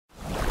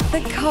The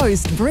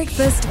Coast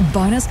Breakfast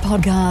Bonus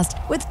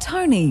Podcast with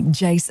Tony,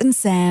 Jace and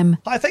Sam.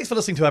 Hi, thanks for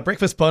listening to our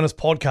Breakfast Bonus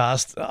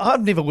Podcast.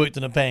 I've never worked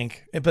in a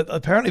bank, but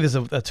apparently there's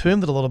a term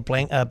that a lot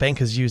of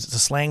bankers use. It's a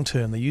slang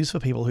term they use for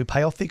people who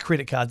pay off their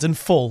credit cards in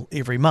full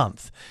every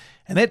month.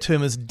 And that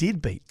term is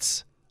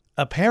deadbeats,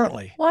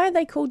 apparently. Why are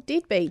they called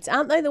deadbeats?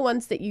 Aren't they the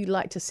ones that you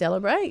like to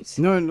celebrate?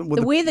 No,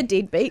 well, we're the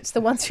deadbeats,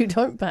 the ones who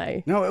don't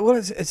pay. No, well,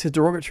 it's a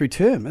derogatory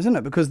term, isn't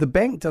it? Because the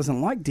bank doesn't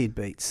like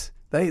deadbeats.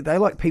 They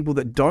like people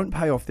that don't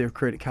pay off their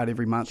credit card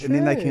every month, and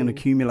then they can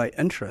accumulate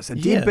interest. A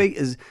deadbeat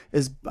is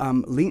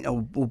lent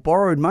or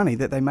borrowed money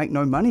that they make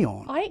no money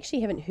on. I actually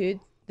haven't heard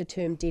the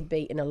term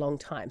deadbeat in a long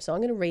time, so I'm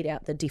going to read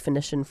out the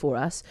definition for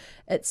us.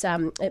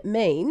 It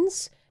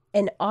means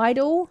an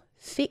idle,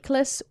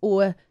 feckless,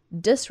 or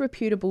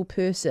disreputable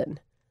person.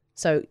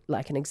 So,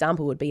 like an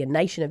example would be a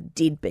nation of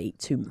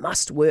deadbeats who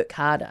must work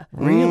harder.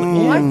 Really?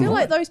 Well, I feel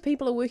like those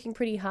people are working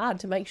pretty hard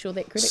to make sure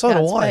that credit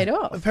card's paid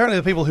off. Apparently,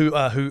 the people who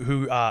are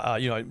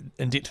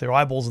in debt to their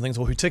eyeballs and things,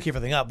 or who tick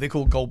everything up, they're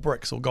called gold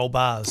bricks or gold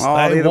bars.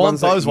 Oh, they want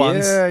those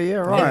ones. Yeah,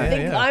 right. I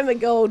think I'm a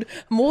gold,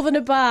 more than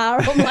a bar.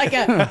 I'm like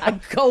a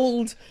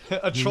gold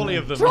A trolley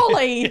of them.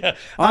 trolley. Yeah.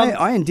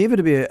 I endeavour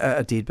to be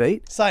a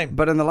deadbeat. Same.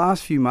 But in the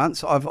last few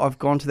months, I've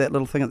gone to that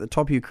little thing at the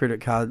top of your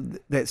credit card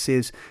that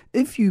says,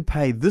 if you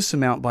pay this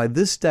amount by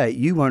this date,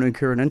 you won't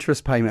incur an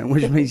interest payment,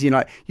 which means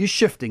you're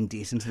shifting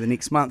debt into the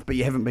next month, but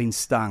you haven't been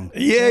stung.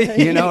 Yeah,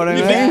 You know what I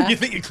mean? You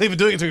think you're clever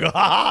doing it, so you go,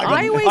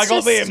 I always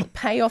got just them.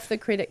 pay off the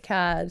credit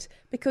card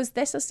because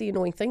that's just the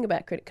annoying thing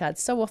about credit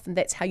cards. So often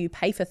that's how you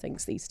pay for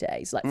things these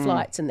days, like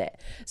flights and that.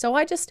 So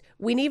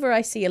whenever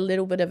I see a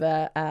little bit of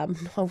a, I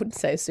wouldn't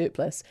say a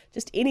surplus,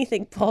 just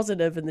anything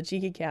positive in the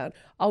check account,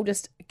 I'll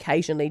just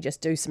occasionally just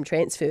do some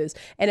transfers.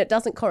 And it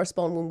doesn't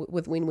correspond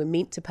with when we're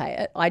meant to pay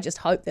it. I just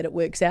hope that it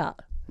works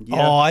out.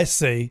 Yeah. Oh, I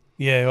see.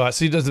 Yeah, right.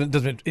 So it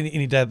doesn't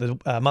any day of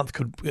the month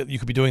you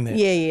could be doing that.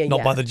 Yeah.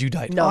 Not by the due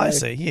date. No. I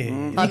see.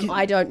 Yeah.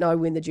 I don't know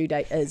when the due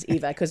date is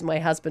either because my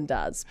husband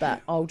does,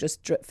 but I'll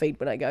just drip feed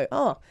when I go,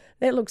 oh,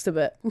 that looks a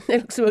bit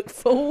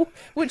full,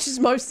 which is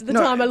most of the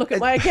time I look at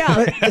my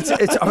account.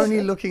 It's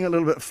only looking a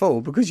little bit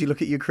full because you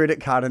look at your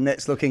credit card and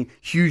that's looking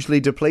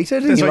hugely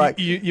depleted. And That's you're why like,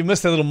 you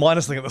missed that little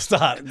minus thing at the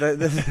start.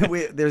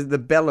 there's the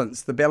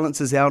balance. The balance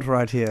is out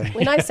right here.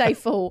 When I say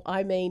full,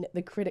 I mean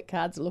the credit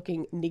card's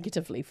looking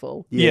negatively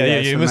full. Yeah.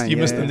 that's You what I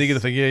missed mean, the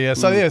negative thing. Yeah.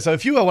 So so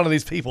if you are one of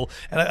these people,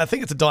 and I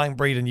think it's a dying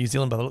breed in New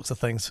Zealand by the looks of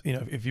things,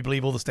 if you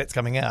believe all the stats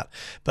coming out.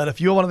 But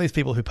if you're one of these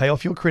people who pay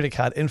off your credit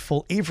card in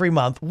full every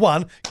month,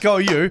 one, go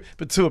you,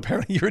 but two,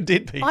 apparently you're a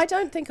deadbeat. I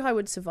don't think I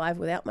would survive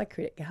without my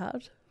credit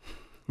card.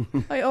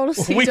 I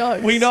honestly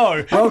don't. We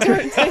know.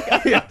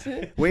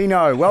 We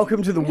know.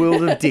 Welcome to the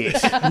world of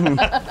debt.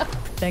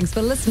 Thanks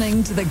for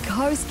listening to the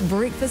Coast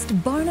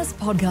Breakfast Bonus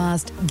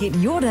Podcast. Get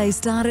your day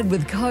started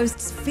with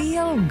Coast's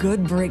Feel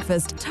Good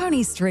Breakfast.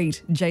 Tony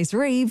Street, Jace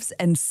Reeves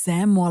and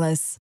Sam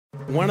Wallace.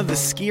 One of the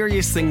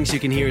scariest things you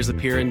can hear as a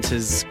parent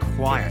is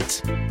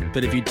quiet.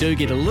 But if you do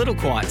get a little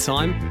quiet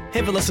time,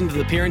 have a listen to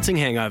The Parenting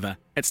Hangover.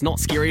 It's not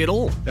scary at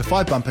all. If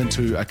I bump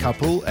into a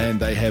couple and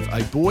they have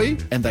a boy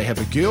and they have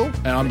a girl,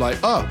 and I'm like,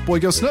 oh, boy,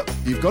 girl, snip.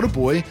 You've got a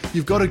boy,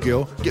 you've got a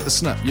girl, get the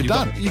snip. You're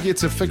done. You get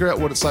to figure out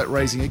what it's like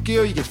raising a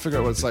girl, you get to figure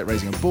out what it's like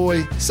raising a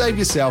boy, save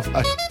yourself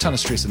a ton of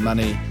stress and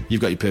money. You've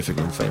got your perfect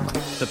little family.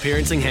 The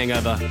Parenting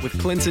Hangover with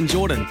Clint and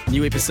Jordan.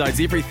 New episodes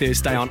every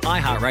Thursday on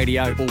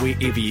iHeartRadio or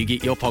wherever you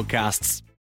get your podcasts.